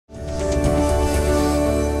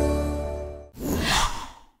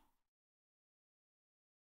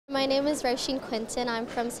My name is Roisin Quinton. I'm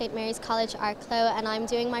from St. Mary's College Arklow, and I'm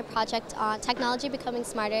doing my project on technology becoming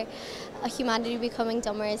smarter, humanity becoming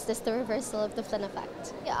dumber. Is this the reversal of the Flynn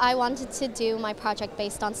effect? I wanted to do my project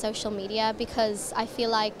based on social media because I feel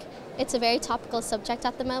like it's a very topical subject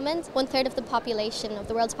at the moment. 1/3 of the population, of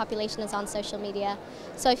the world's population, is on social media.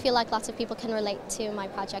 So I feel like lots of people can relate to my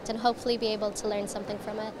project and hopefully be able to learn something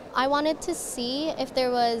from it. I wanted to see if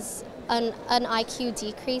there was an IQ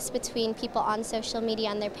decrease between people on social media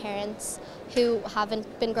and their parents who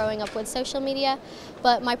haven't been growing up with social media,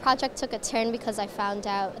 but my project took a turn because I found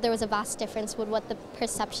out there was a vast difference with what the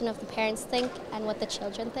perception of the parents think and what the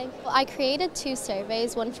children think. I created 2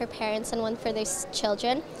 surveys, one for parents and one for their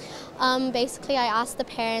children. Basically, I asked the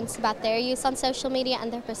parents about their use on social media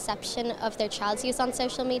and their perception of their child's use on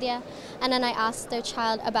social media, and then I asked their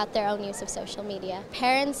child about their own use of social media.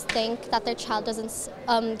 Parents think that their child doesn't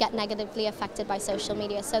get negatively affected by social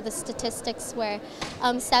media, so the statistics were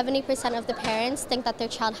 70% of the parents think that their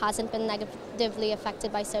child hasn't been negatively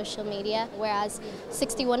affected by social media, whereas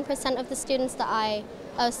 61% of the students that I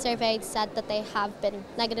surveyed said that they have been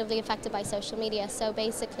negatively affected by social media. So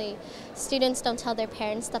basically, students don't tell their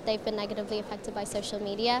parents that they've been negatively affected by social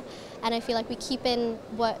media, and I feel like we keep in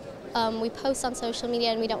what we post on social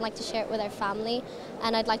media and we don't like to share it with our family,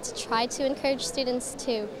 and I'd like to try to encourage students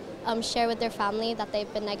to share with their family that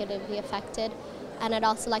they've been negatively affected, and I'd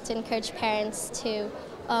also like to encourage parents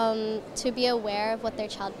to be aware of what their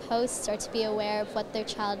child posts or to be aware of what their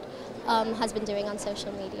child has been doing on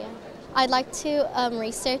social media. I'd like to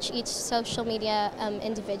research each social media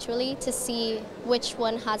individually to see which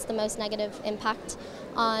one has the most negative impact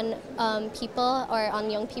on people or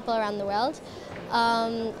on young people around the world.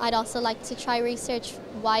 I'd also like to try research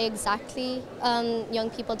why exactly young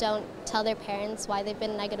people don't tell their parents why they've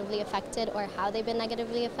been negatively affected or how they've been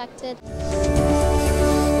negatively affected.